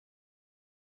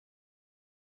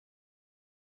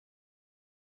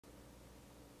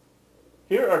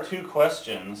Here are two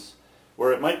questions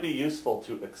where it might be useful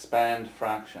to expand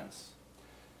fractions.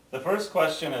 The first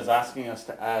question is asking us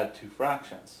to add two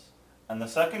fractions, and the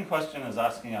second question is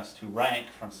asking us to rank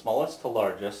from smallest to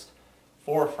largest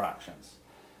four fractions.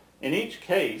 In each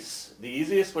case, the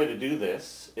easiest way to do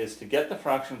this is to get the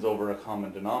fractions over a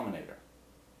common denominator.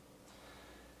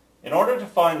 In order to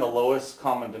find the lowest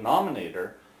common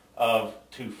denominator of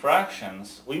two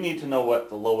fractions, we need to know what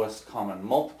the lowest common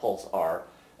multiples are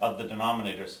of the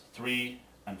denominators 3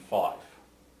 and 5.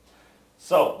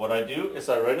 So what I do is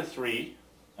I write a 3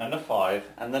 and a 5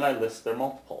 and then I list their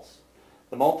multiples.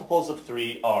 The multiples of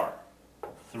 3 are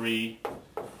 3,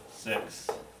 6,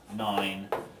 9,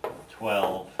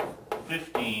 12,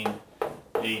 15,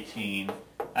 18,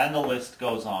 and the list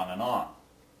goes on and on.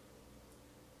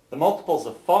 The multiples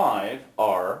of 5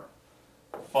 are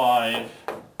 5,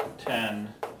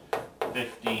 10,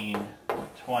 15,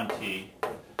 20,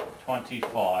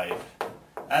 25,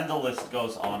 and the list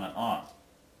goes on and on.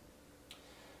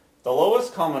 The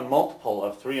lowest common multiple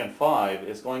of 3 and 5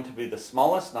 is going to be the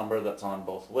smallest number that's on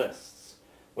both lists,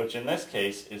 which in this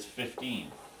case is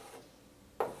 15.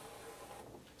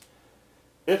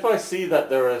 If I see that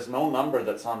there is no number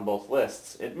that's on both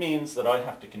lists, it means that I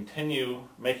have to continue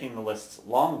making the lists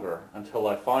longer until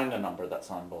I find a number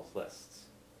that's on both lists.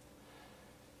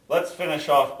 Let's finish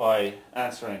off by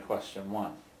answering question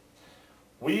 1.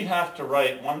 We have to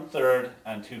write 1/3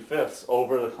 and 2/5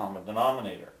 over the common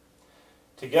denominator.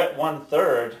 To get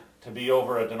 1/3 to be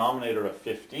over a denominator of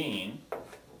 15,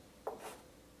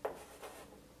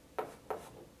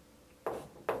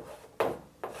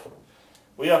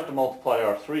 we have to multiply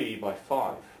our 3 by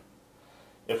 5.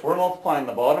 If we're multiplying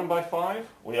the bottom by 5,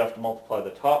 we have to multiply the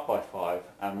top by 5,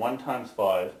 and 1 times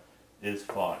 5 is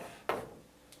 5.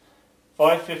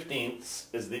 5/15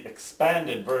 is the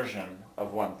expanded version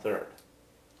of 1/3.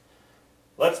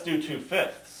 Let's do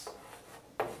 2/5.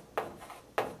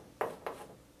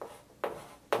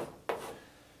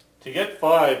 To get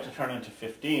 5 to turn into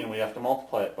 15, we have to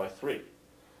multiply it by 3.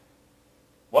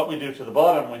 What we do to the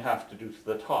bottom, we have to do to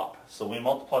the top. So we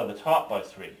multiply the top by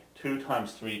 3. 2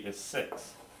 times 3 is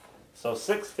 6. So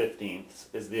 6/15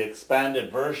 is the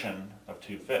expanded version of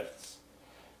 2/5.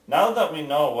 Now that we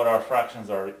know what our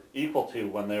fractions are equal to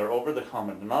when they are over the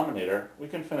common denominator, we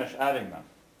can finish adding them.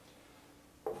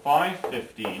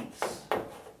 5/15,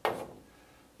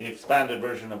 the expanded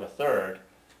version of a third,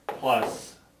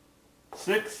 plus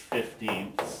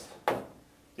 6/15,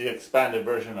 the expanded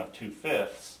version of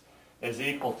 2/5, is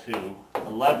equal to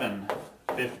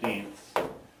 11/15,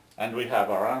 and we have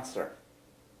our answer.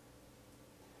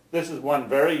 This is one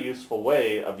very useful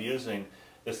way of using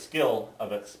the skill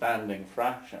of expanding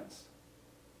fractions.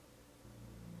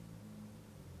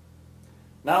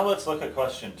 Now let's look at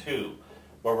question 2,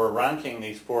 where we're ranking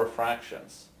these four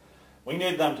fractions. We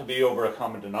need them to be over a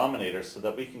common denominator so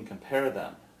that we can compare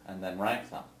them and then rank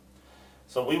them.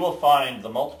 So we will find the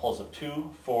multiples of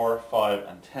 2, 4, 5,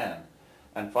 and 10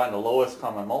 and find the lowest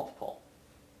common multiple.